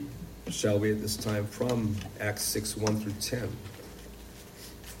shall we, at this time, from Acts 6, 1 through 10.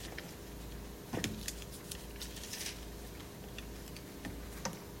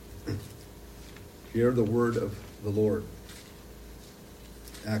 Hear the word of the Lord.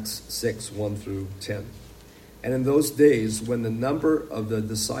 Acts 6, 1 through 10. And in those days, when the number of the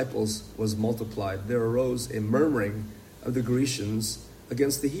disciples was multiplied, there arose a murmuring of the Grecians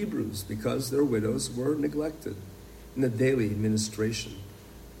against the Hebrews, because their widows were neglected in the daily ministration.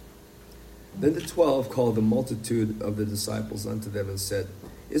 Then the 12 called the multitude of the disciples unto them and said,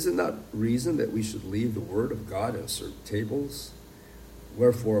 Is it not reason that we should leave the word of God and serve tables?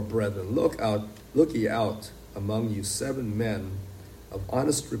 Wherefore, brethren, look ye out among you 7 men of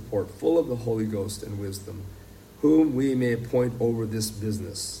honest report, full of the Holy Ghost and wisdom, whom we may appoint over this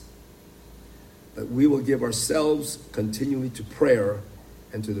business. But we will give ourselves continually to prayer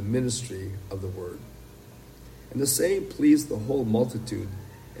and to the ministry of the word. And the saying pleased the whole multitude,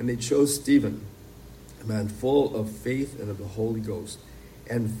 and they chose Stephen, a man full of faith and of the Holy Ghost,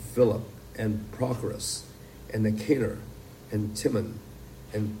 and Philip, and Prochorus, and Nicanor, and Timon,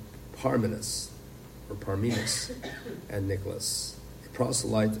 and Parmenas, and Nicholas, a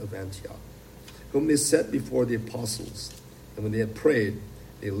proselyte of Antioch, whom they set before the apostles. And when they had prayed,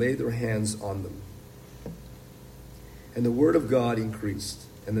 they laid their hands on them. And the word of God increased,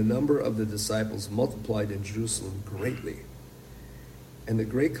 and the number of the disciples multiplied in Jerusalem greatly. And the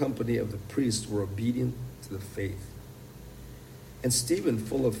great company of the priests were obedient to the faith. And Stephen,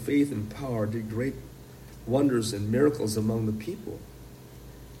 full of faith and power, did great wonders and miracles among the people.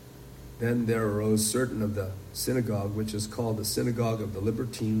 Then there arose certain of the synagogue, which is called the synagogue of the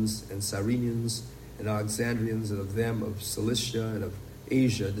Libertines and Cyrenians and Alexandrians, and of them of Cilicia and of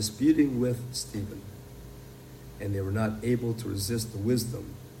Asia, disputing with Stephen. And they were not able to resist the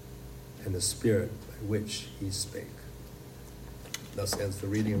wisdom and the spirit by which he spake. Thus ends the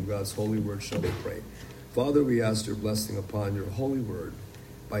reading of God's holy word. Shall we pray? Father, we ask your blessing upon your holy word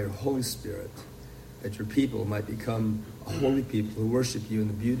by your Holy Spirit, that your people might become a holy people who worship you in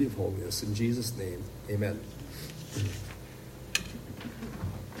the beauty of holiness. In Jesus' name, amen.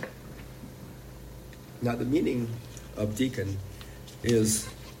 Now, the meaning of deacon is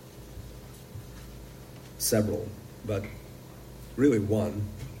several, but really one.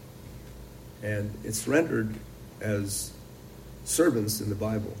 And it's rendered as servants in the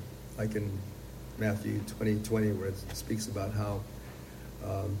Bible, like in Matthew 20:20, where it speaks about how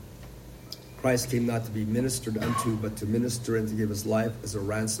Christ came not to be ministered unto, but to minister and to give his life as a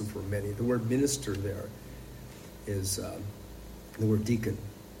ransom for many. The word minister there is the word deacon.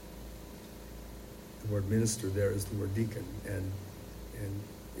 The word minister there is the word deacon, and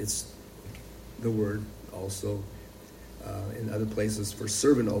it's the word also in other places for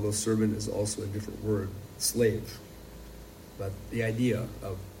servant, although servant is also a different word, slave. But the idea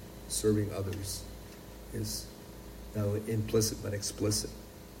of serving others is not only implicit but explicit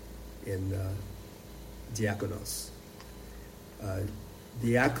in diakonos.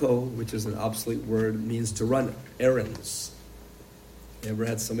 Diako, which is an obsolete word, means to run errands. You ever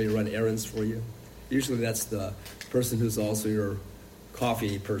had somebody run errands for you? Usually that's the person who's also your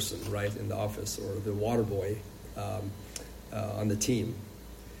coffee person, right, in the office, or the water boy on the team.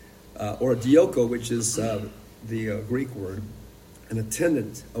 Or dioko, which is the Greek word, an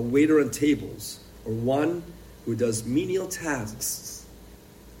attendant, a waiter on tables, or one who does menial tasks.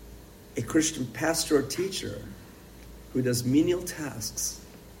 A Christian pastor or teacher who does menial tasks.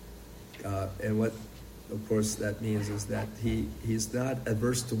 And what, of course, that means is that he's not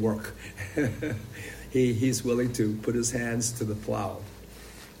averse to work. He's willing to put his hands to the plow.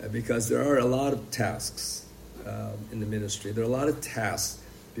 Because there are a lot of tasks in the ministry. There are a lot of tasks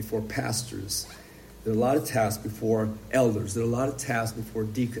before pastors. There are a lot of tasks before elders. There are a lot of tasks before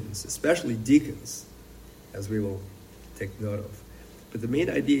deacons, especially deacons, as we will take note of. But the main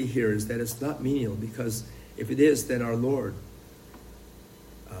idea here is that it's not menial, because if it is, then our Lord's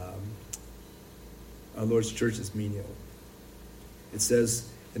church is menial. It says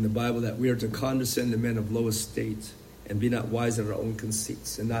in the Bible that we are to condescend to men of low estate and be not wise in our own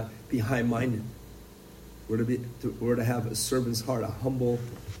conceits and not be high-minded. We're to have a servant's heart, a humble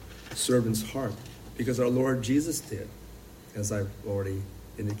servant's heart, because our Lord Jesus did, as I've already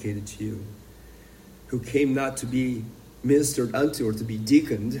indicated to you, who came not to be ministered unto or to be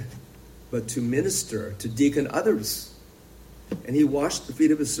deaconed, but to minister, to deacon others. And he washed the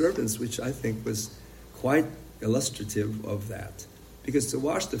feet of his servants, which I think was quite illustrative of that. Because to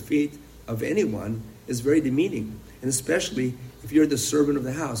wash the feet of anyone is very demeaning, and especially if you're the servant of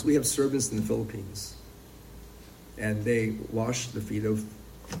the house. We have servants in the Philippines, and they wash the feet of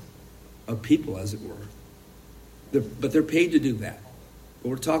people, as it were. But they're paid to do that. But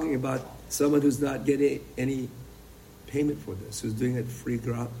we're talking about someone who's not getting any payment for this, who's doing it free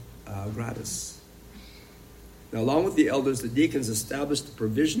gratis. Now, along with the elders, the deacons established the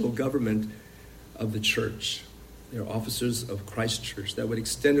provisional government of the church. They're officers of Christ Church that would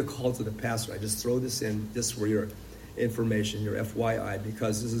extend a call to the pastor. I just throw this in just for your information, your FYI,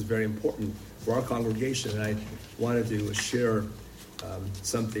 because this is very important for our congregation. And I wanted to share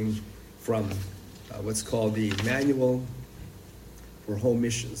something from what's called the Manual for Home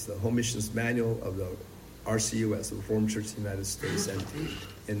Missions, the Home Missions Manual of the RCUS, the Reformed Church of the United States. And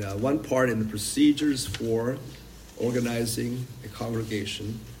in one part in the procedures for organizing a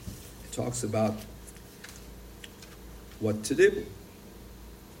congregation, it talks about what to do.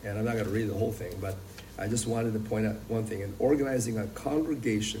 And I'm not going to read the whole thing, but I just wanted to point out one thing. In organizing a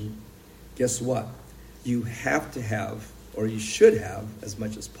congregation, guess what? You have to have, or you should have, as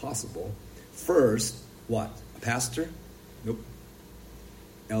much as possible, first, what? A pastor? Nope.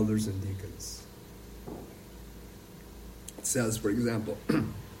 Elders and deacons. It says, for example,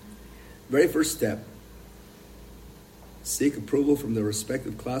 very first step, seek approval from the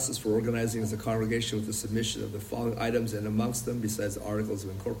respective classes for organizing as a congregation with the submission of the following items, and amongst them, besides the articles of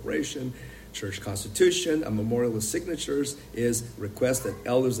incorporation, church constitution, a memorial with signatures, is request that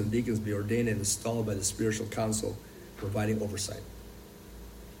elders and deacons be ordained and installed by the spiritual council, providing oversight.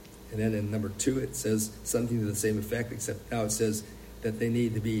 And then in number 2, it says something to the same effect, except now it says that they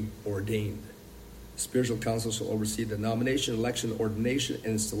need to be ordained. The spiritual council shall oversee the nomination, election, ordination,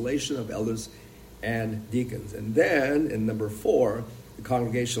 and installation of elders and deacons. And then in number 4, the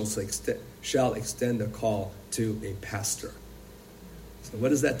congregation shall extend a call to a pastor. So what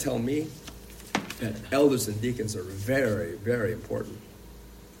does that tell me? That elders and deacons are very, very important,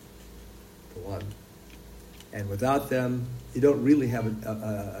 for one. And without them, you don't really have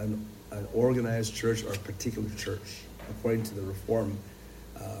an organized church or a particular church, according to the Reform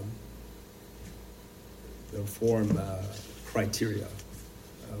criteria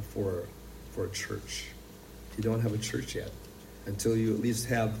for a church. You don't have a church yet until you at least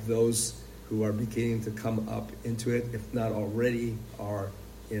have those who are beginning to come up into it, if not already are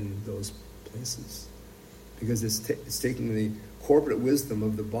in those places. Because it's taking the corporate wisdom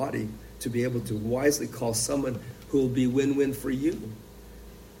of the body to be able to wisely call someone who will be win-win for you.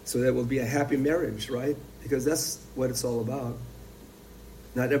 So that will be a happy marriage, right? Because that's what it's all about.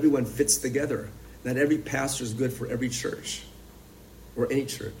 Not everyone fits together. Not every pastor is good for every church or any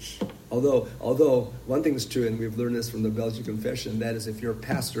church. Although one thing is true, and we've learned this from the Belgian Confession, that is, if you're a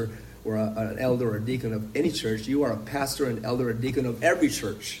pastor or an elder or a deacon of any church, you are a pastor, an elder, or deacon of every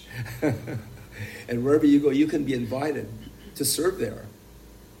church. And wherever you go, you can be invited to serve there.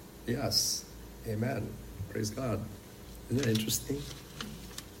 Yes. Amen. Praise God. Isn't that interesting?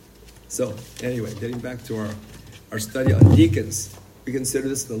 So, anyway, getting back to our study on deacons. We consider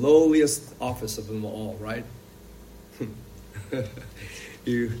this the lowliest office of them all, right?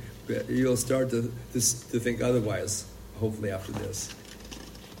 You'll start to think otherwise, hopefully, after this.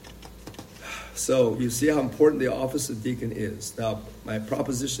 So you see how important the office of deacon is. Now, my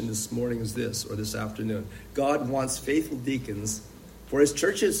proposition this morning is this, or this afternoon. God wants faithful deacons for his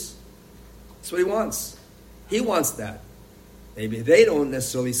churches. That's what he wants. He wants that. Maybe they don't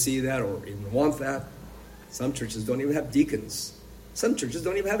necessarily see that or even want that. Some churches don't even have deacons. Some churches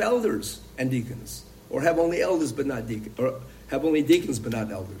don't even have elders and deacons, or have only elders but not deacons, or have only deacons but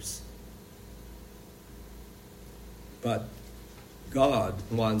not elders. But God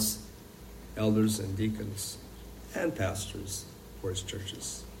wants elders and deacons and pastors for his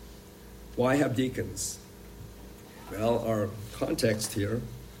churches. Why have deacons? Well, our context here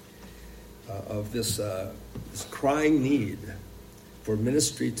of this crying need for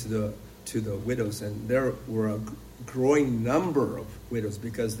ministry to the widows, and there were a growing number of widows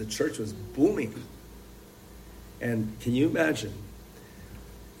because the church was booming. And can you imagine,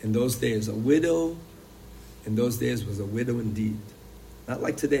 in those days, a widow in those days was a widow indeed. Not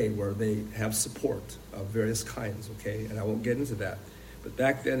like today, where they have support of various kinds, okay? And I won't get into that. But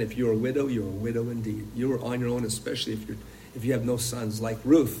back then, if you were a widow, you were a widow indeed. You were on your own, especially if you have no sons, like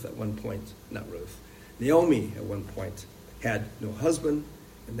Ruth at one point. Not Ruth. Naomi at one point had no husband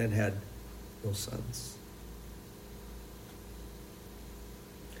and then had no sons.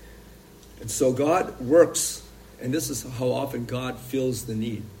 And so God works, and this is how often God fills the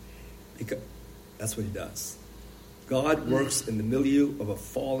need. Because that's what he does. God works in the milieu of a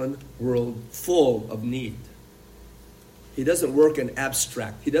fallen world full of need. He doesn't work in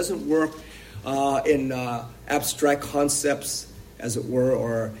abstract. He doesn't work in abstract concepts, as it were,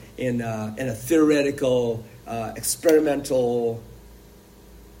 or in a theoretical, experimental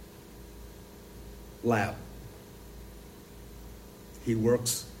lab. He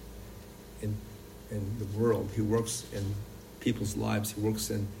works in the world. He works in people's lives. He works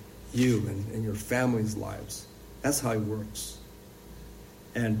in you and your family's lives. That's how he works.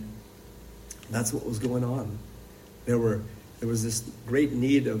 And that's what was going on. There was this great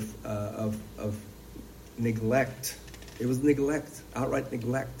need of neglect. It was neglect, outright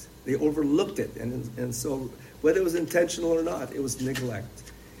neglect. They overlooked it, and so whether it was intentional or not, it was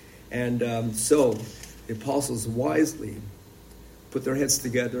neglect. And so the apostles wisely put their heads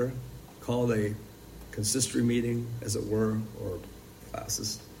together, called a consistory meeting, as it were, or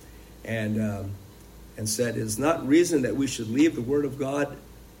classes, and said, "It is not reason that we should leave the word of God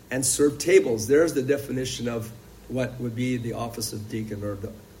and serve tables." There's the definition of what would be the office of deacon, or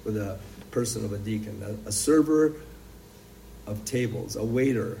the person of a deacon, a server of tables, a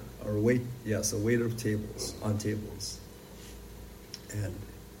waiter, or a waiter of tables, on tables.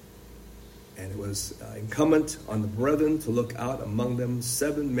 And it was incumbent on the brethren to look out among them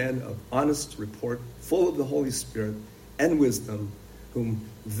 7 men of honest report, full of the Holy Spirit and wisdom, whom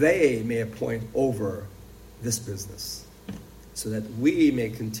they may appoint over this business, so that we may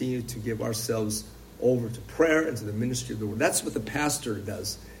continue to give ourselves over to prayer and to the ministry of the word. That's what the pastor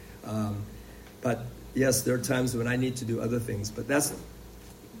does. But yes, there are times when I need to do other things, but that's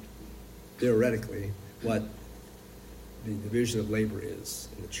theoretically what the division of labor is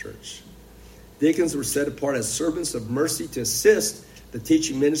in the church. Deacons were set apart as servants of mercy to assist the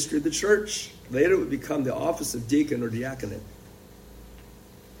teaching ministry of the church. Later it would become the office of deacon or diaconate.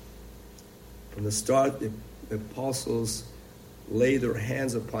 From the start, the apostles lay their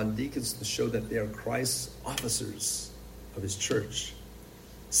hands upon deacons to show that they are Christ's officers of his church.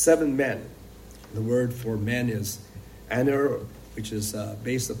 7 men. The word for men is aner, which is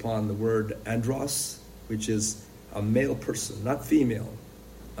based upon the word andros, which is a male person, not female,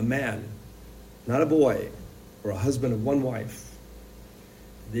 a man, not a boy, or a husband of one wife.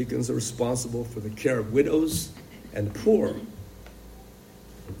 Deacons are responsible for the care of widows and the poor,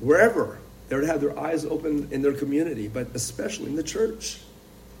 wherever. They're to have their eyes open in their community, but especially in the church.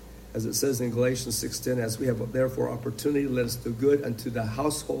 As it says in Galatians 6:10, as we have therefore opportunity, let us do good unto the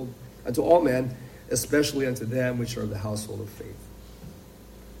household, unto all men, especially unto them which are of the household of faith.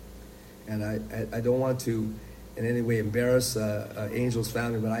 And I don't want to in any way embarrass Angel's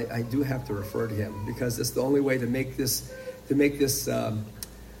family, but I do have to refer to him, because it's the only way to make this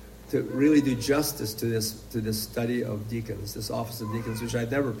to really do justice to this study of deacons, this office of deacons, which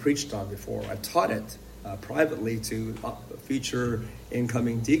I've never preached on before. I taught it privately to future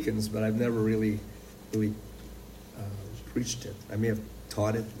incoming deacons, but I've never really preached it. I may have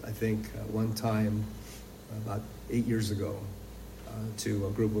taught it, I think, one time about 8 years ago to a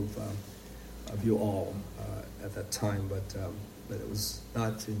group of you all at that time, but it was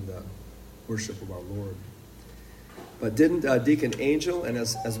not in the worship of our Lord. But didn't Deacon Angel, and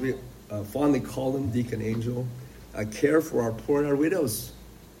as we fondly call him, Deacon Angel, care for our poor and our widows?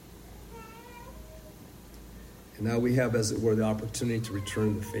 And now we have, as it were, the opportunity to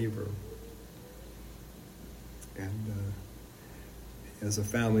return the favor. And as a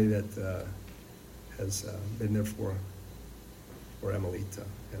family that has been there for Emelita,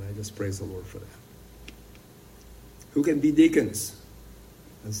 and I just praise the Lord for that. Who can be deacons?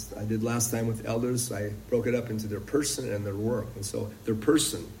 As I did last time with elders, I broke it up into their person and their work. And so their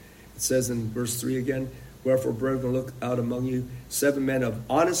person, it says in verse 3 again, wherefore, brethren, look out among you 7 men of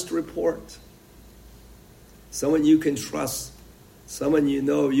honest report. Someone you can trust, someone you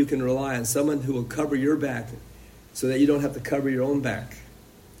know you can rely on, someone who will cover your back so that you don't have to cover your own back.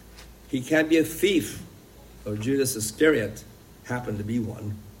 He can't be a thief, though Judas Iscariot happened to be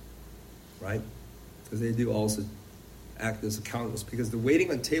one, right? Because they do also act as accountants, because the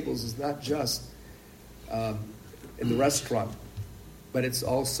waiting on tables is not just in the restaurant, but it's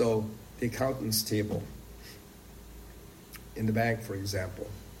also the accountant's table in the bank, for example.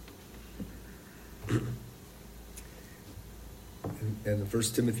 And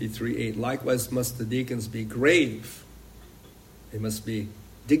 1 Timothy 3:8, likewise must the deacons be grave. They must be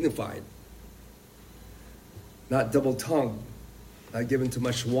dignified, not double-tongued, not given to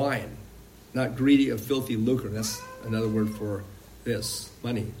much wine, not greedy of filthy lucre. That's another word for this,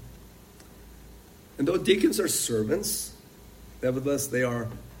 money. And though deacons are servants, nevertheless they are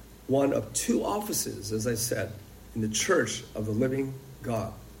one of 2 offices, as I said, in the church of the living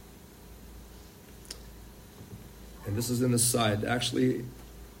God. And this is an aside. Actually,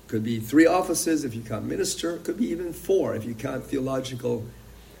 could be 3 offices if you count minister. Could be even 4 if you count theological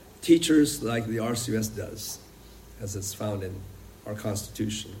teachers like the RCS does, as it's found in our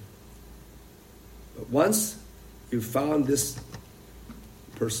Constitution. But once you've found this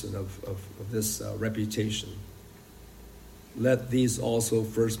person of this reputation, let these also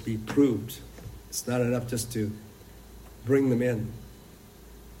first be proved. It's not enough just to bring them in.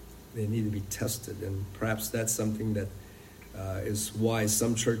 They need to be tested, and perhaps that's something that is why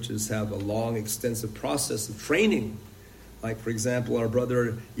some churches have a long, extensive process of training. Like, for example, our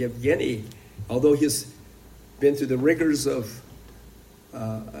brother Yevgeny, although he's been through the rigors of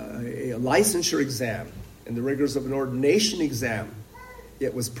a licensure exam and the rigors of an ordination exam,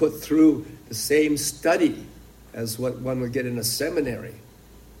 yet was put through the same study as what one would get in a seminary,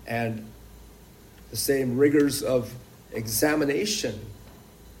 and the same rigors of examination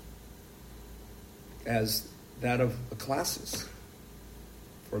as that of the classes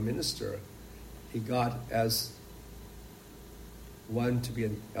for a minister. He got as one to be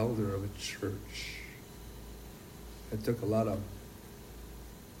an elder of a church. It took a lot of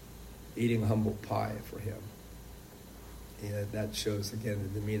eating humble pie for him. And that shows, again,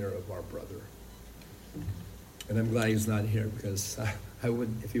 the demeanor of our brother. And I'm glad he's not here, because I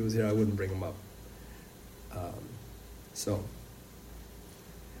wouldn't, if he was here, I wouldn't bring him up. So,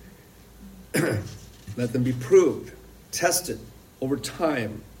 let them be proved, tested over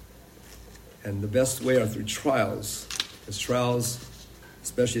time. And the best way are through trials. Because trials,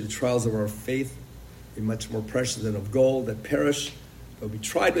 especially the trials of our faith, be much more precious than of gold that perish, but be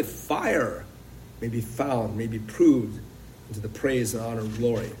tried with fire, may be found, may be proved into the praise and honor and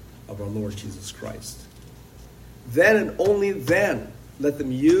glory of our Lord Jesus Christ. Then and only then let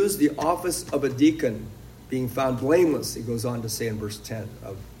them use the office of a deacon, being found blameless, he goes on to say in verse 10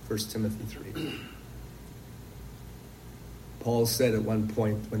 of 1 Timothy 3. Paul said at one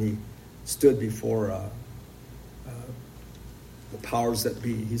point when he stood before the powers that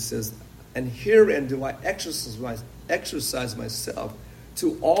be, he says, "And herein do I exercise myself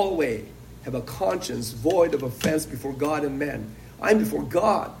to always have a conscience void of offense before God and men." I'm before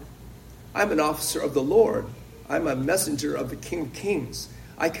God. I'm an officer of the Lord. I'm a messenger of the King of Kings.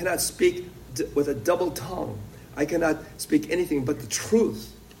 I cannot speak with a double tongue. I cannot speak anything but the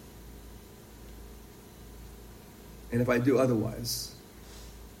truth. And if I do otherwise,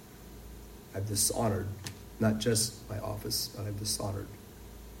 I've dishonored not just my office, but I've dishonored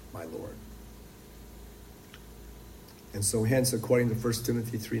my Lord. And so hence, according to 1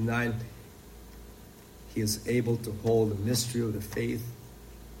 Timothy 3:9, he is able to hold the mystery of the faith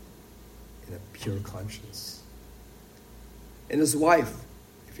in a pure conscience. And his wife,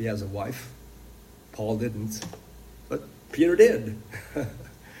 if he has a wife, Paul didn't, but Peter did.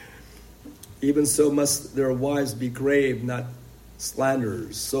 Even so must their wives be grave, not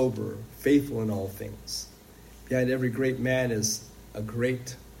slanderers, sober, faithful in all things. Behind every great man is a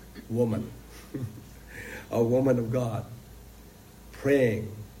great woman, a woman of God,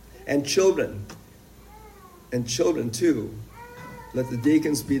 praying. And children too. Let the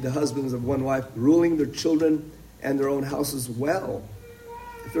deacons be the husbands of one wife, ruling their children and their own houses well.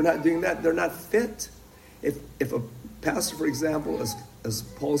 If they're not doing that, they're not fit. If a pastor, for example, as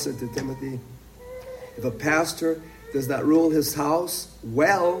Paul said to Timothy, if a pastor does not rule his house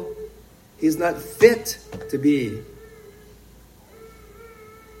well, he's not fit to be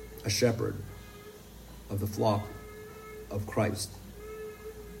a shepherd of the flock of Christ.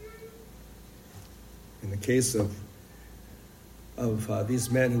 In the case of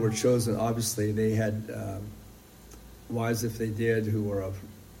these men who were chosen, obviously they had wives, if they did, who were of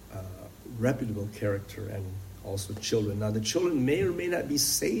reputable character, and also children. Now, the children may or may not be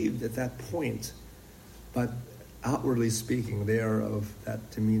saved at that point, but outwardly speaking, they are of that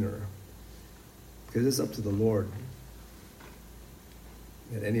demeanor. Because it's up to the Lord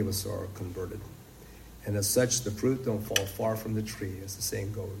that any of us are converted. And as such, the fruit don't fall far from the tree, as the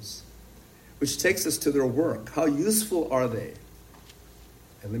saying goes. Which takes us to their work. How useful are they?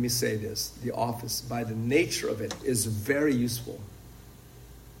 And let me say this, the office, by the nature of it, is very useful.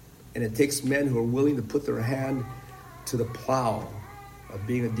 And it takes men who are willing to put their hand to the plow of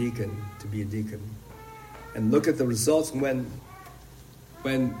being a deacon to be a deacon. And look at the results when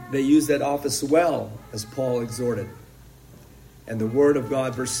they use that office well, as Paul exhorted. And the word of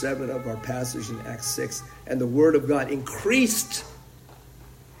God, verse 7 of our passage in Acts 6, and the word of God increased,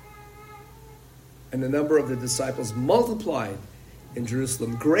 and the number of the disciples multiplied in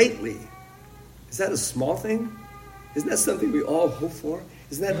Jerusalem greatly. Is that a small thing? Isn't that something we all hope for?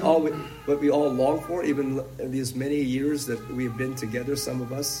 Isn't that all what we all long for, even in these many years that we've been together, some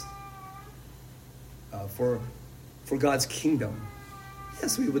of us, for God's kingdom?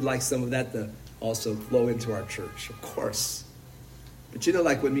 Yes, we would like some of that to also flow into our church, of course. But you know,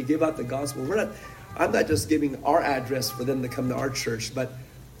 like when we give out the gospel, I'm not just giving our address for them to come to our church, but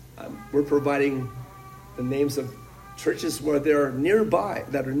we're providing the names of churches where they're nearby,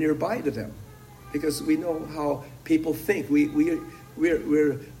 that are nearby to them. Because we know how people think.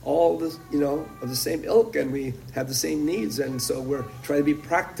 We're all this, of the same ilk, and we have the same needs, and so we're trying to be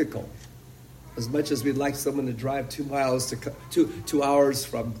practical. As much as we'd like someone to drive 2 miles to 2 hours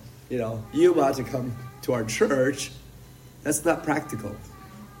from Yuma to come to our church, that's not practical.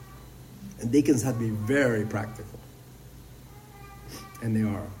 And deacons have to be very practical, and they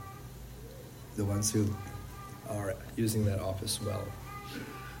are the ones who are using that office well.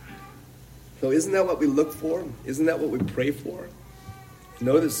 So isn't that what we look for? Isn't that what we pray for?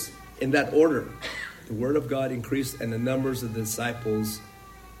 Notice in that order, the word of God increased and the numbers of the disciples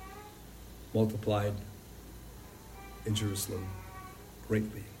multiplied in Jerusalem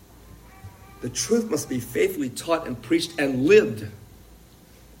greatly. The truth must be faithfully taught and preached and lived.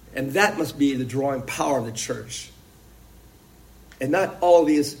 And that must be the drawing power of the church. And not all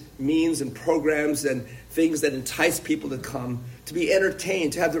these means and programs and things that entice people to come, to be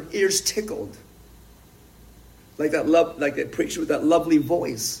entertained, to have their ears tickled. Like that preacher with that lovely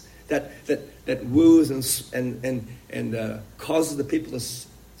voice that woos and causes the people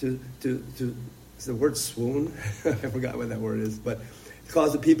to is the word swoon? I forgot what that word is, but it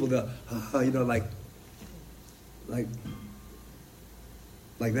causes the people to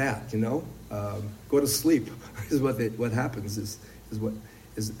like that, go to sleep is what happens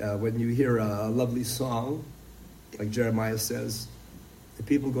when you hear a lovely song, like Jeremiah says, the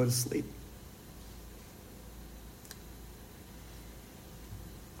people go to sleep.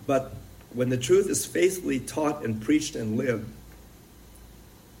 But when the truth is faithfully taught and preached and lived,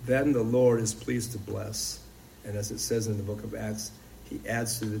 then the Lord is pleased to bless. And as it says in the book of Acts, he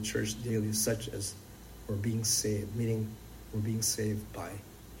adds to the church daily such as we're being saved, meaning we're being saved by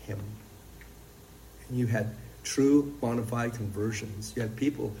him. And you had true bona fide conversions. You had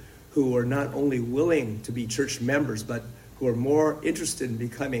people who were not only willing to be church members, but who are more interested in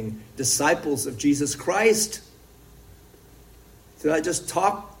becoming disciples of Jesus Christ. To not just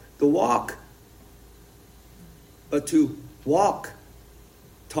talk the walk, but to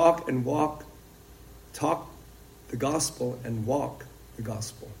talk and walk, talk the gospel and walk the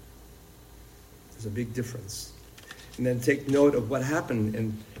gospel. There's a big difference. And then take note of what happened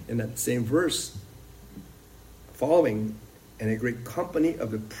in that same verse following, and a great company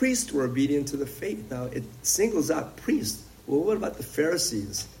of the priests were obedient to the faith. Now it singles out priests. Well, what about the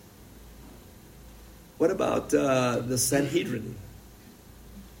Pharisees? What about the Sanhedrin?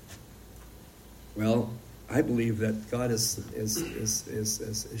 Well, I believe that God is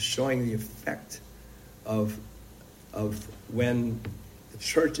showing the effect of when the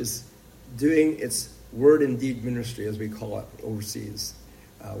church is doing its word and deed ministry, as we call it overseas.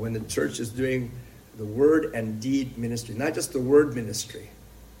 When the church is doing the word and deed ministry, not just the word ministry,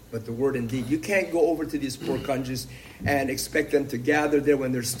 but the word and deed. You can't go over to these poor countries and expect them to gather there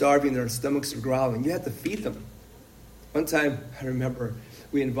when they're starving, their stomachs are growling. You have to feed them. One time, I remember,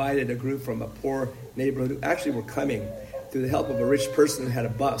 we invited a group from a poor neighborhood who actually were coming through the help of a rich person who had a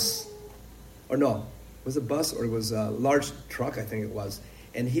bus. Or no, was it a bus or it was a large truck, I think it was.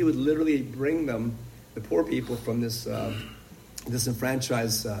 And he would literally bring them, the poor people from this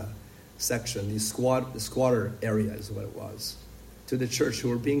disenfranchised section, the squatter area is what it was, to the church who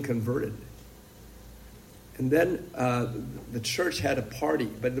were being converted. And then the church had a party,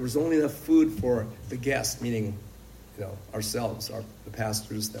 but there was only enough food for the guests, meaning ourselves, the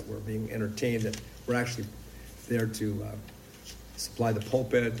pastors that were being entertained, that were actually there to supply the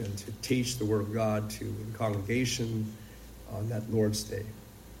pulpit and to teach the Word of God to the congregation on that Lord's Day.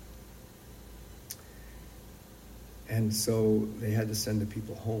 And so they had to send the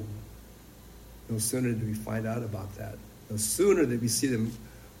people home. No sooner did we find out about that, no sooner did we see them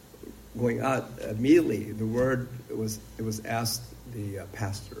going out immediately, it was asked the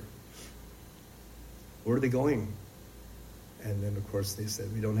pastor, where are they going? And then, of course, they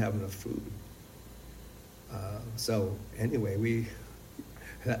said, we don't have enough food. So anyway,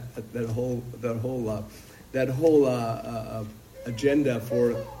 that whole agenda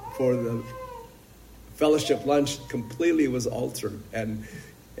for the fellowship lunch completely was altered, and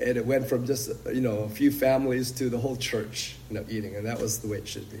it went from just a few families to the whole church eating, and that was the way it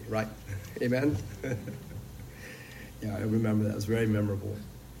should be, right? Amen. Yeah, I remember that. It was very memorable.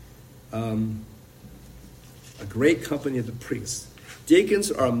 A great company of the priests.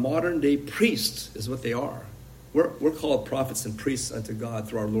 Deacons are a modern-day priests, is what they are. We're called prophets and priests unto God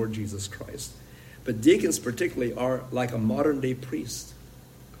through our Lord Jesus Christ. But deacons particularly are like a modern-day priest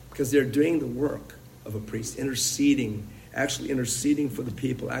because they're doing the work of a priest, interceding for the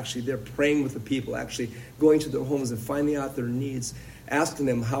people. Actually, they're praying with the people, actually going to their homes and finding out their needs, asking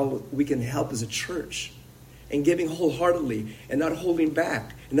them how we can help as a church, and giving wholeheartedly and not holding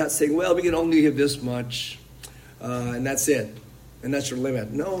back and not saying, well, we can only give this much. and that's it. And that's your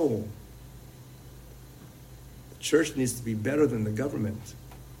limit. No. The church needs to be better than the government.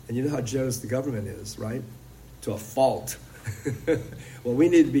 And you know how generous the government is, right? To a fault. Well, we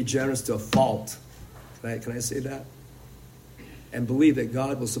need to be generous to a fault. Can I say that? And believe that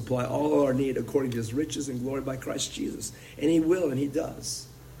God will supply all our need according to his riches and glory by Christ Jesus. And he will, and he does.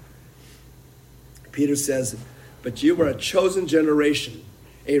 Peter says, but you were a chosen generation,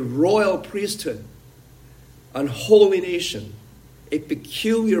 a royal priesthood, unholy nation, a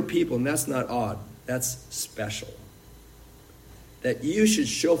peculiar people. And that's not odd. That's special. That you should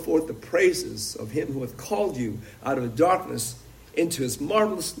show forth the praises of him who hath called you out of darkness into his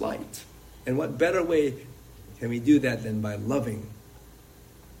marvelous light. And what better way can we do that than by loving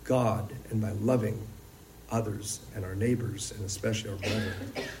God and by loving others and our neighbors and especially our brethren?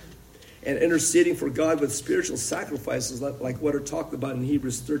 And interceding for God with spiritual sacrifices like what are talked about in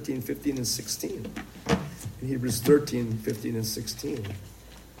Hebrews 13, 15, and 16. In Hebrews 13, 15, and 16.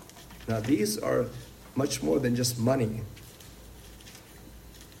 Now these are much more than just money.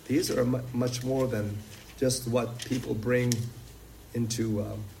 These are much more than just what people bring into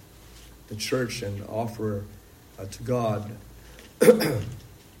the church and offer to God.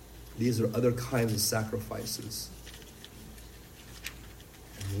 These are other kinds of sacrifices.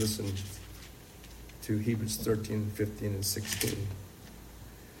 And listen to Hebrews 13, 15, and 16.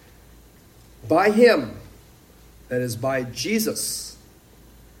 By him, that is by Jesus,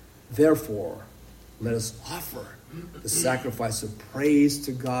 therefore, let us offer the sacrifice of praise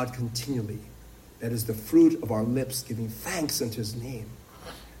to God continually. That is the fruit of our lips, giving thanks unto his name.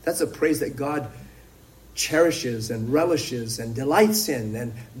 That's a praise that God cherishes and relishes and delights in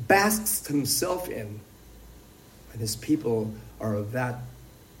and basks himself in. And his people are of that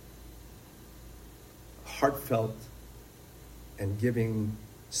heartfelt and giving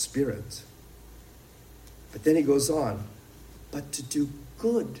spirit. But then he goes on, but to do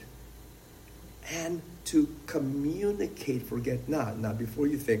good and to communicate, forget not. Now, before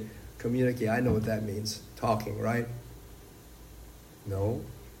you think, communicate, I know what that means. Talking, right? No,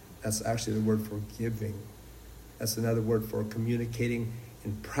 that's actually the word for giving. That's another word for communicating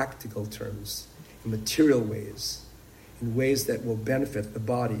in practical terms, in material ways, in ways that will benefit the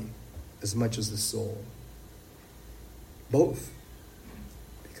body as much as the soul. Both.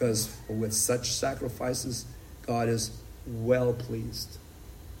 Because with such sacrifices, God is well pleased.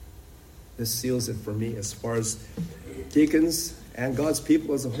 This seals it for me as far as deacons and God's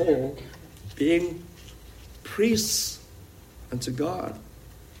people as a whole being priests unto God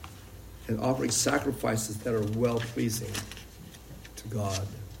and offering sacrifices that are well-pleasing to God.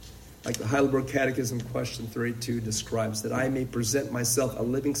 Like the Heidelberg Catechism, question 32 describes, that I may present myself a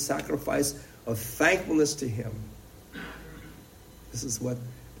living sacrifice of thankfulness to him. This is what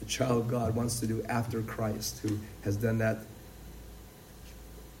the child of God wants to do after Christ, who has done that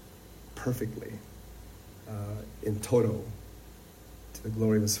perfectly, in toto, to the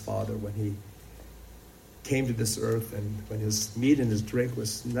glory of his Father, when he came to this earth and when his meat and his drink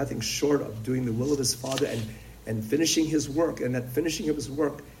was nothing short of doing the will of his Father and finishing his work. And that finishing of his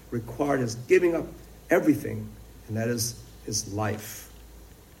work required his giving up everything, and that is his life.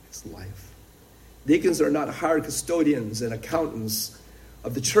 His life. Deacons are not hired custodians and accountants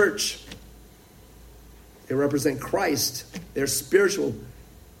of the church. They represent Christ. They're spiritual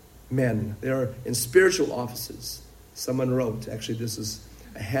men. They're in spiritual offices. Someone wrote, actually this is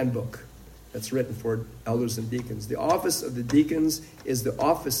a handbook that's written for elders and deacons. The office of the deacons is the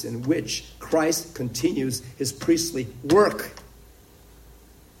office in which Christ continues his priestly work.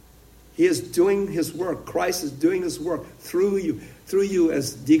 He is doing his work. Christ is doing his work through you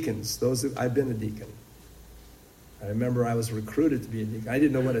as deacons. I've been a deacon. I remember I was recruited to be a deacon. I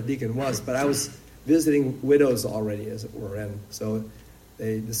didn't know what a deacon was, but I was visiting widows already, as it were. And so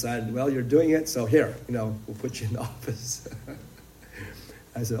they decided, well, you're doing it, so here, we'll put you in the office.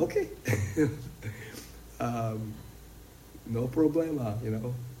 I said, okay. No problema,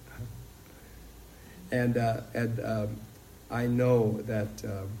 And I know that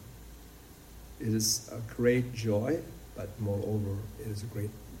it is a great joy, but moreover, it is a great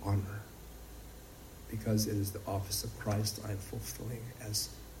honor, because it is the office of Christ I am fulfilling as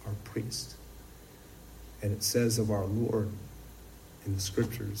our priest. And it says of our Lord in the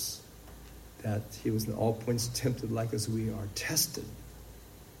scriptures that he was in all points tempted like as we are, tested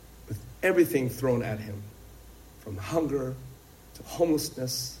with everything thrown at him, from hunger to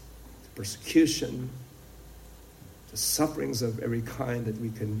homelessness to persecution to sufferings of every kind that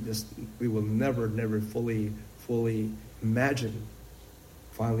we will never fully imagine.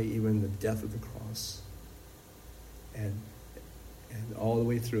 Finally, even the death of the cross. And all the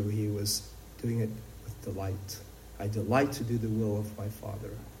way through, he was doing it with delight. I delight to do the will of my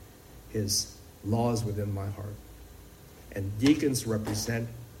Father. His law is within my heart. And deacons represent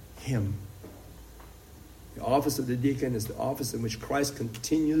him. The office of the deacon is the office in which Christ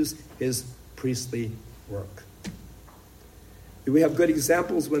continues his priestly work. Do we have good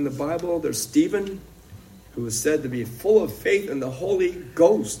examples in the Bible? There's Stephen, who is said to be full of faith in the Holy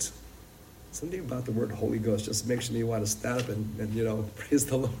Ghost. Something about the word Holy Ghost just makes me want to stand up and praise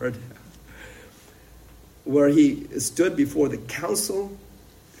the Lord. Where he stood before the council,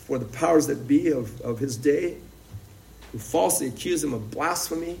 before the powers that be of his day, who falsely accused him of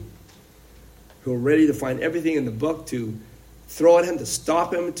blasphemy, who were ready to find everything in the book to throw at him, to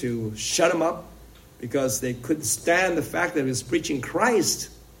stop him, to shut him up, because they couldn't stand the fact that he was preaching Christ.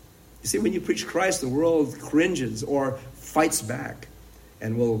 You see, when you preach Christ, the world cringes or fights back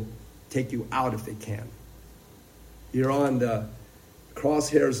and will take you out if they can. You're on the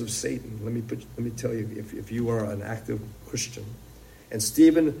crosshairs of Satan. Let me tell you, if you are an active Christian. And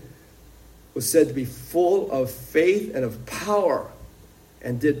Stephen was said to be full of faith and of power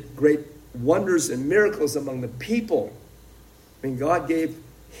and did great wonders and miracles among the people. I mean, God gave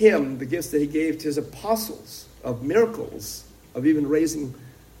him the gifts that he gave to his apostles of miracles, of even raising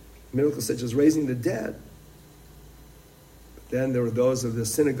miracles such as raising the dead. But then there were those of the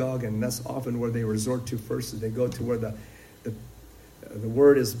synagogue, and that's often where they resort to first, is they go to where the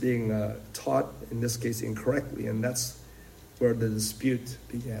word is being taught, in this case incorrectly, and that's where the dispute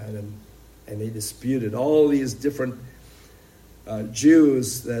began. And they disputed all these different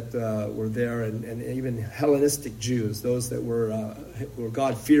Jews that were there, and even Hellenistic Jews, those that were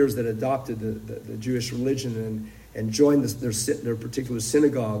God-fearers that adopted the Jewish religion and joined their particular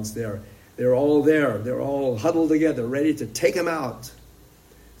synagogues there. They're all there. They're all huddled together, ready to take him out,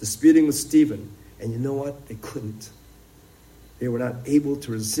 disputing with Stephen. And you know what? They couldn't. They were not able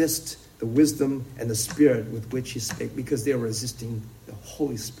to resist the wisdom and the spirit with which he spake, because they were resisting the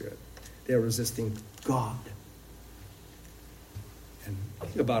Holy Spirit. They were resisting God. And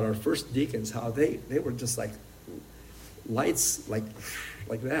think about our first deacons, how they were just like lights, like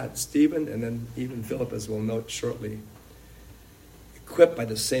that. Stephen, and then even Philip, as we'll note shortly. Equipped by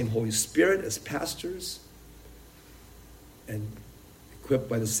the same Holy Spirit as pastors, and equipped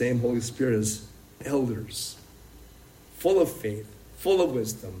by the same Holy Spirit as elders. Full of faith, full of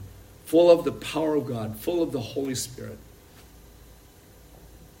wisdom, full of the power of God, full of the Holy Spirit.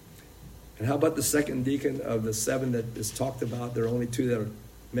 And how about the second deacon of the seven that is talked about? There are only two that are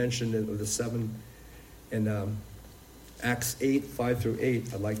mentioned of the seven. In Acts 8, 5 through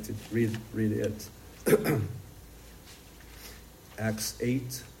 8, I'd like to read it. Acts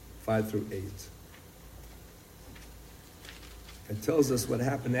 8, 5 through 8. It tells us what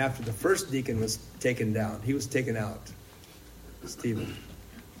happened after the first deacon was taken down. He was taken out, Stephen.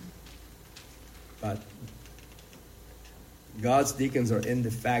 But God's deacons are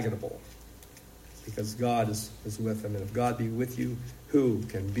indefatigable, because God is with them. And if God be with you, who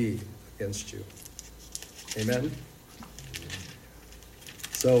can be against you? Amen?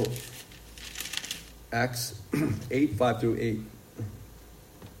 So, Acts 8, 5 through 8.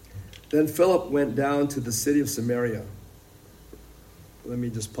 Then Philip went down to the city of Samaria. Let me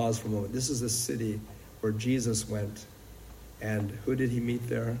just pause for a moment. This is the city where Jesus went. And who did he meet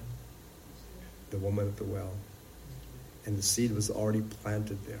there? The woman at the well. And the seed was already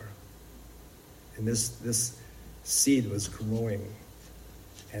planted there. And this seed was growing.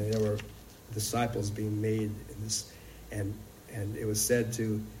 And there were disciples being made in this. And it was said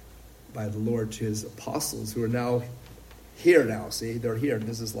by the Lord to his apostles, who are now here now. See, they're here.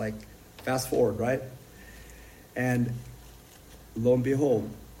 This is like fast forward, right? And lo and behold,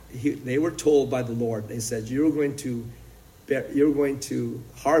 they were told by the Lord, they said, you're going to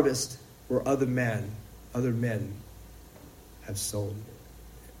harvest where other men have sown.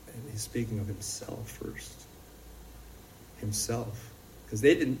 And he's speaking of himself first. Himself. Because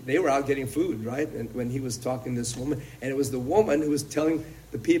they were out getting food, right? And when he was talking to this woman, and it was the woman who was telling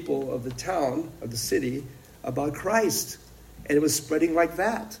the people of the town, of the city, about Christ. And it was spreading like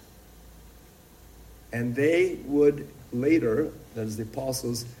that. And they would later, that is the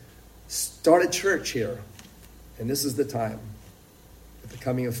apostles, start a church here. And this is the time, with the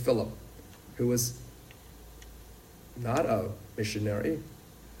coming of Philip, who was not a missionary,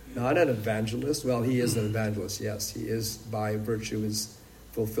 not an evangelist. Well, he is an evangelist, yes. He is, by virtue, is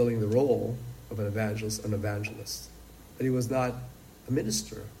fulfilling the role of an evangelist. But he was not a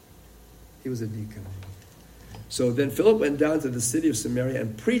minister. He was a deacon. So then Philip went down to the city of Samaria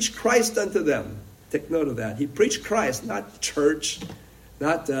and preached Christ unto them. Take note of that. He preached Christ, not church,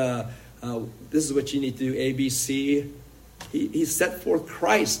 not this is what you need to do, A, B, C. He set forth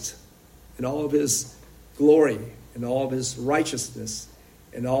Christ in all of his glory and all of his righteousness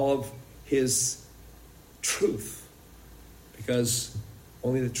and all of his truth. Because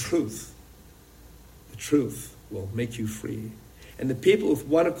only the truth will make you free. And the people with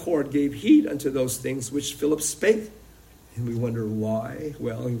one accord gave heed unto those things which Philip spake. And we wonder why.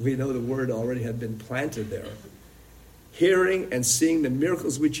 Well, we know the word already had been planted there. Hearing and seeing the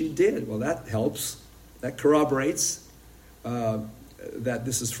miracles which he did. Well, that helps. That corroborates that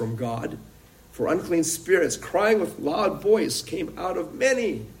this is from God. For unclean spirits, crying with loud voice, came out of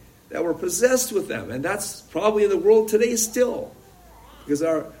many that were possessed with them. And that's probably in the world today still. Because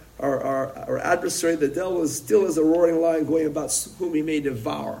our adversary, the devil, is still as a roaring lion going about whom he may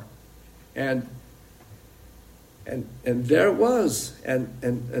devour. And there it was.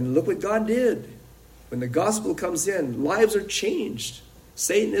 And look what God did. When the gospel comes in, lives are changed.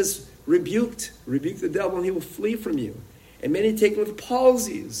 Satan is rebuked. Rebuke the devil and he will flee from you. And many taken with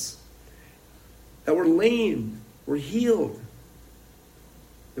palsies that were lame were healed.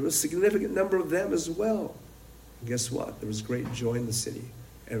 There was a significant number of them as well. And guess what? There was great joy in the city.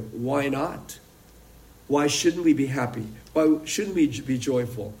 And why not? Why shouldn't we be happy? Why shouldn't we be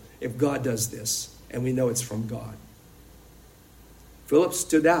joyful if God does this and we know it's from God? Philip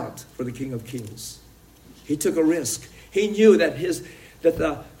stood out for the King of Kings. He took a risk. He knew that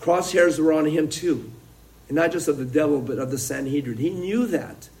the crosshairs were on him too. And not just of the devil, but of the Sanhedrin. He knew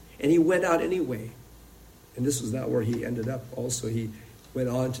that. And he went out anyway. And this was not where he ended up. Also, he went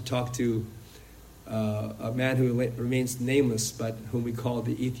on to talk to a man who remains nameless, but whom we call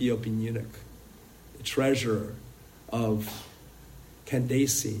the Ethiopian eunuch, the treasurer of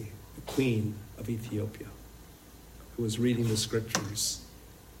Candace, the queen of Ethiopia, who was reading the scriptures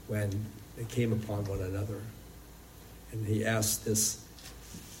when they came upon one another. And he asked this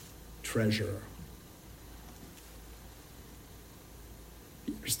treasurer,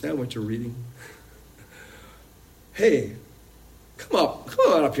 "Do you understand what you're reading? Hey, come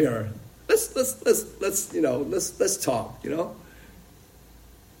on up here. Let's talk, It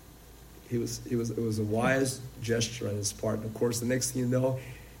was a wise gesture on his part. And of course, the next thing you know,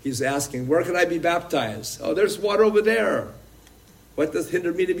 he's asking, where can I be baptized? Oh, there's water over there. What does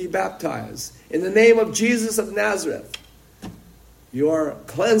hinder me to be baptized? In the name of Jesus of Nazareth. You are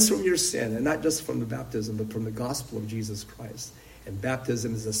cleansed from your sin, and not just from the baptism, but from the gospel of Jesus Christ. And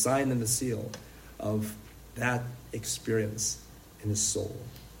baptism is a sign and the seal of that experience in his soul.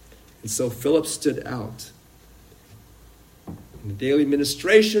 And so Philip stood out. In the daily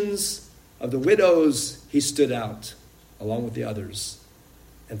ministrations of the widows, he stood out along with the others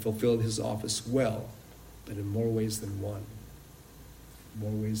and fulfilled his office well, but in more ways than one.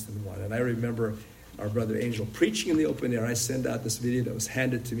 More ways than one. And I remember our brother Angel preaching in the open air. I sent out this video that was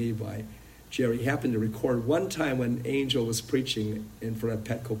handed to me by Jerry. He happened to record one time when Angel was preaching in front of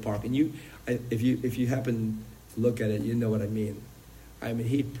Petco Park. And if you happen to look at it, you know what I mean. I mean,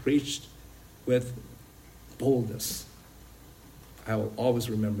 he preached with boldness. I will always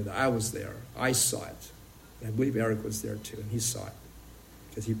remember that. I was there. I saw it. And I believe Eric was there too, and he saw it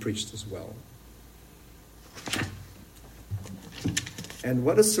because he preached as well. And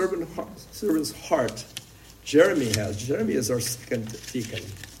what a servant's heart Jeremy has. Jeremy is our second deacon.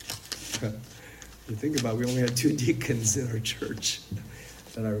 You think about it, we only had 2 deacons in our church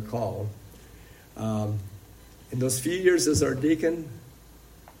that I recall. In those few years as our deacon,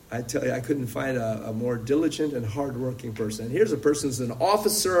 I tell you, I couldn't find a more diligent and hardworking person. And here's a person who's an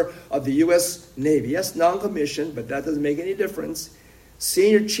officer of the U.S. Navy. Yes, non-commissioned, but that doesn't make any difference.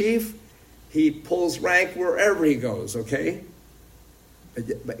 Senior chief, he pulls rank wherever he goes, okay?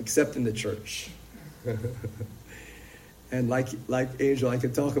 But except in the church. And like Angel, I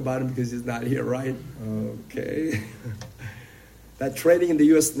can talk about him because he's not here, right? Okay. That training in the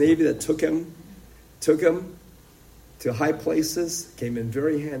U.S. Navy that took him to high places came in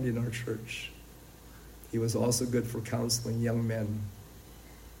very handy in our church. He was also good for counseling young men.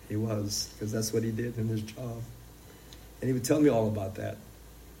 He was, because that's what he did in his job. And he would tell me all about that.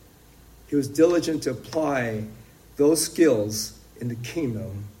 He was diligent to apply those skills in the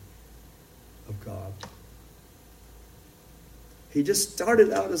kingdom of God. He just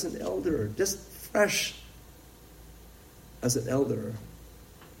started out as an elder, just fresh as an elder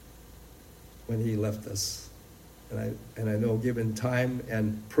when he left us. And I know given time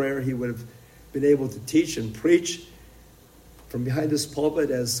and prayer, he would have been able to teach and preach from behind this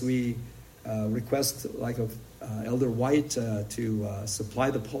pulpit as we request like of Elder White to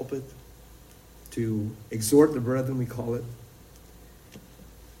supply the pulpit, to exhort the brethren, we call it.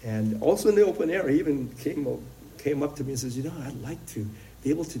 And also in the open air, he even came up to me and says, I'd like to be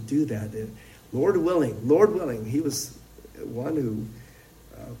able to do that. Lord willing. He was one who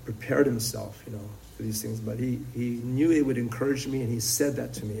prepared himself, for these things. But he knew he would encourage me, and he said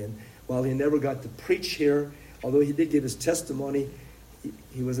that to me. And while he never got to preach here, although he did give his testimony,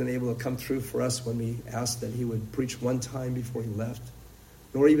 he wasn't able to come through for us when we asked that he would preach one time before he left,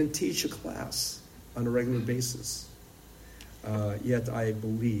 nor even teach a class on a regular basis. Yet I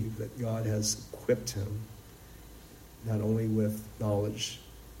believe that God has equipped him not only with knowledge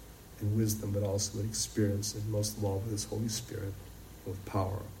and wisdom, but also with experience, and most of all with his Holy Spirit, with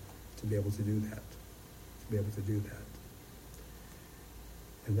power to be able to do that.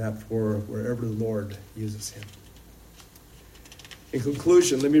 And that for wherever the Lord uses him. In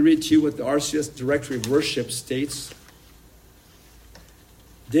conclusion, let me read to you what the RCS Directory of Worship states.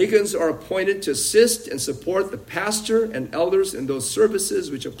 Deacons are appointed to assist and support the pastor and elders in those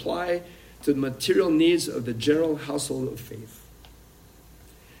services which apply to the material needs of the general household of faith.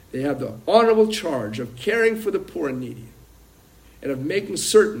 They have the honorable charge of caring for the poor and needy, and of making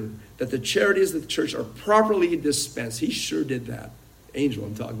certain that the charities of the church are properly dispensed. He sure did that. Angel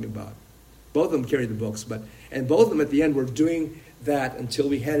I'm talking about. Both of them carried the books, and both of them at the end were doing that until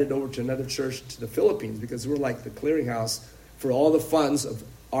we headed over to another church to the Philippines, because we're like the clearinghouse for all the funds of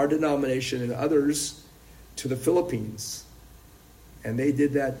our denomination and others to the Philippines. And they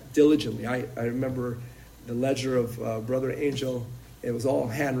did that diligently. I remember the ledger of Brother Angel. It was all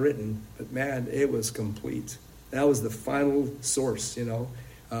handwritten, but man, it was complete. That was the final source,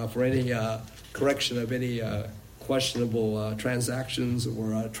 for any correction of any questionable transactions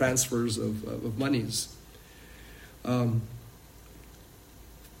or transfers of monies.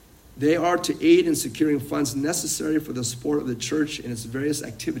 They are to aid in securing funds necessary for the support of the church in its various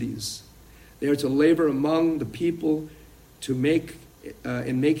activities. They are to labor among the people to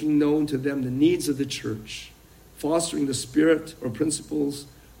in making known to them the needs of the church, fostering the spirit or principles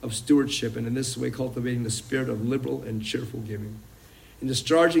of stewardship, and in this way cultivating the spirit of liberal and cheerful giving. In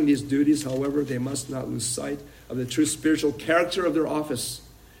discharging these duties, however, they must not lose sight of the true spiritual character of their office.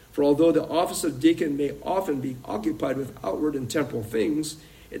 For although the office of deacon may often be occupied with outward and temporal things,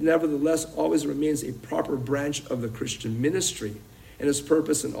 it nevertheless always remains a proper branch of the Christian ministry, and its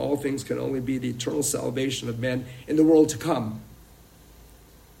purpose in all things can only be the eternal salvation of men in the world to come.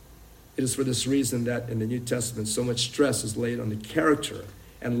 It is for this reason that in the New Testament so much stress is laid on the character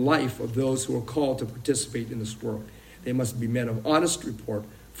and life of those who are called to participate in this work. They must be men of honest report,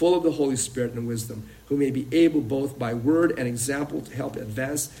 full of the Holy Spirit and wisdom, who may be able both by word and example to help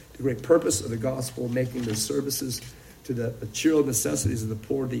advance the great purpose of the gospel, making their services to the material necessities of the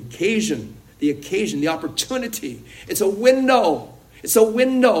poor the occasion, the opportunity. It's a window. It's a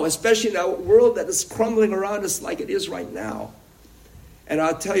window, especially in a world that is crumbling around us like it is right now. And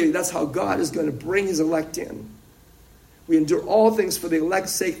I'll tell you, that's how God is going to bring his elect in. We endure all things for the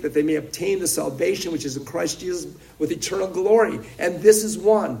elect's sake, that they may obtain the salvation which is in Christ Jesus with eternal glory. And this is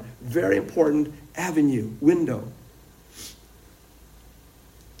one very important avenue, window.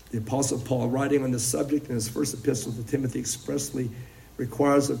 The Apostle Paul, writing on this subject in his first epistle to Timothy, expressly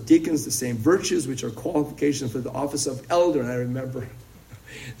requires of deacons the same virtues which are qualifications for the office of elder. And I remember,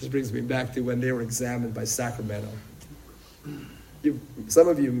 this brings me back to when they were examined by Sacramento. Some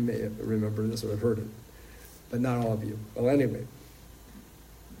of you may remember this or have heard it, but not all of you. Well, anyway,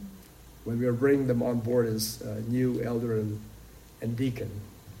 when we were bringing them on board as new elder and deacon,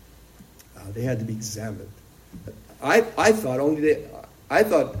 they had to be examined. I thought only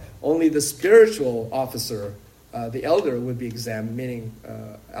the spiritual officer, the elder, would be examined, meaning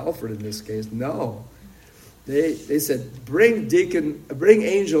Alfred in this case. No, they said bring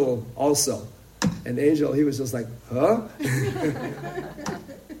Angel also. And Angel, he was just like, huh? And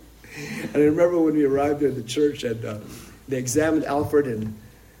I remember when we arrived at the church, and they examined Alfred, and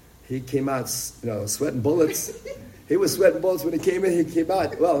he came out, sweating bullets. He was sweating bullets when he came in. He came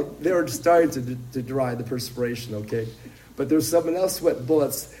out. Well, they were starting to dry the perspiration, okay? But there was someone else sweating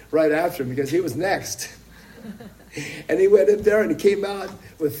bullets right after him because he was next. And he went in there and he came out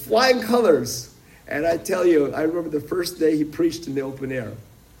with flying colors. And I tell you, I remember the first day he preached in the open air.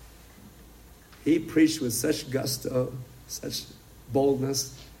 He preached with such gusto, such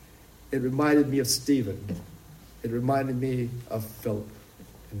boldness. It reminded me of Stephen. It reminded me of Philip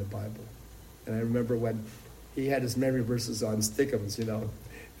in the Bible. And I remember when he had his memory verses on stickums, And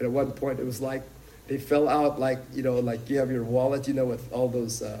at one point it was like they fell out like you have your wallet, with all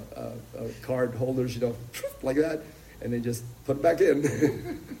those card holders, like that. And they just put it back in.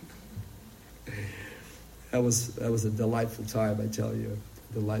 That was a delightful time, I tell you.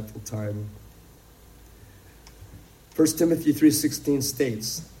 A delightful time. 1 Timothy 3:16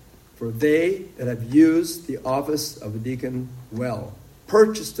 states, "For they that have used the office of a deacon well,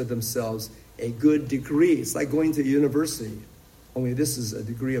 purchased to themselves a good degree." It's like going to university. Only this is a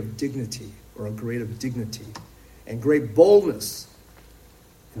degree of dignity, or a grade of dignity, and great boldness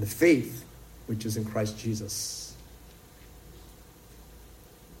in the faith which is in Christ Jesus.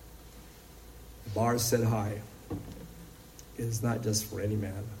 The bar is set high. It is not just for any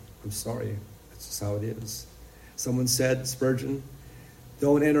man. I'm sorry. That's just how it is. Someone said, Spurgeon,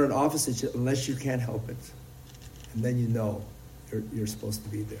 don't enter an office unless you can't help it. And then you know you're supposed to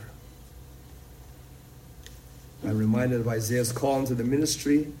be there. I'm reminded of Isaiah's call into the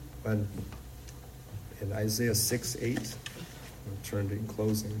ministry when in Isaiah 6:8. I'll turn to in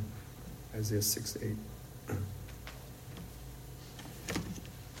closing. Isaiah 6:8.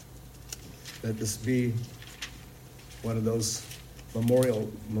 Let this be one of those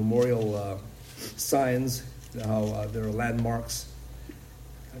memorial signs, how there are landmarks.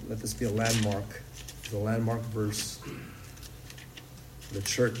 Let this be a landmark, the landmark verse for the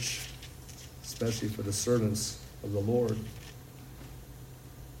church, especially for the servants of the Lord.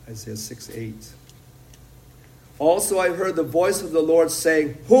 Isaiah 6:8. Also I heard the voice of the Lord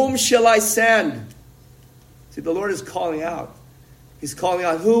saying, whom shall I send? See, the Lord is calling out. He's calling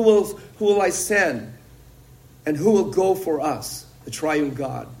out, who will I send? And who will go for us? The triune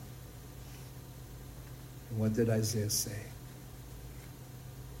God. And what did Isaiah say?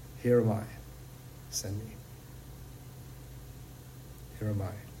 Here am I, send me. Here am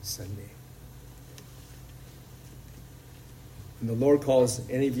I, send me. And the Lord calls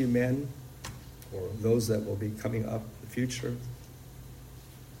any of you men, or those that will be coming up in the future,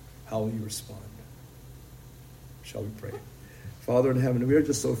 how will you respond? Shall we pray? Father in heaven, we are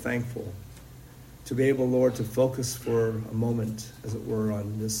just so thankful to be able, Lord, to focus for a moment, as it were,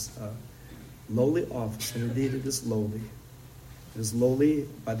 on this lowly office. And indeed it is lowly. It is lowly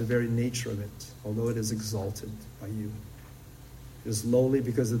by the very nature of it, although it is exalted by you. It is lowly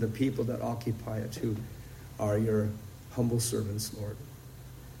because of the people that occupy it, who are your humble servants, Lord,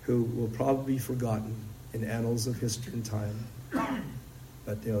 who will probably be forgotten in annals of history and time,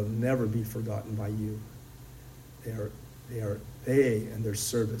 but they'll never be forgotten by you. They and their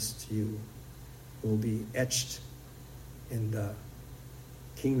service to you will be etched in the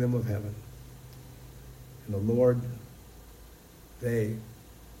kingdom of heaven. And the Lord, they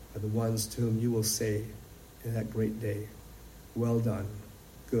are the ones to whom you will say in that great day, well done,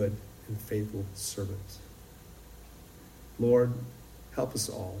 good and faithful servant. Lord, help us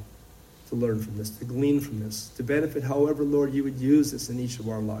all to learn from this, to glean from this, to benefit however, Lord, you would use this in each of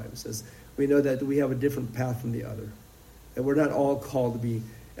our lives, as we know that we have a different path from the other, that we're not all called to be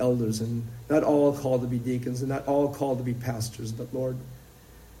elders, and not all called to be deacons, and not all called to be pastors, but Lord,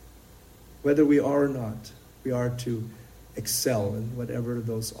 whether we are or not, we are to excel in whatever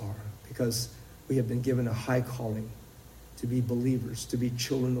those are, because we have been given a high calling to be believers, to be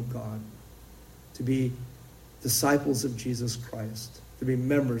children of God, to be disciples of Jesus Christ, to be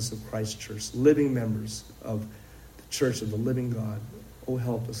members of Christ's church, living members of the church of the living God. Oh,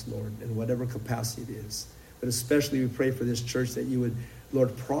 help us, Lord, in whatever capacity it is. But especially we pray for this church that you would,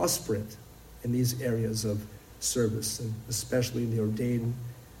 Lord, prosper it in these areas of service, and especially in the ordained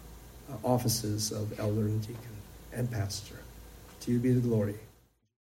offices of elder and deacon and pastor. To you be the glory.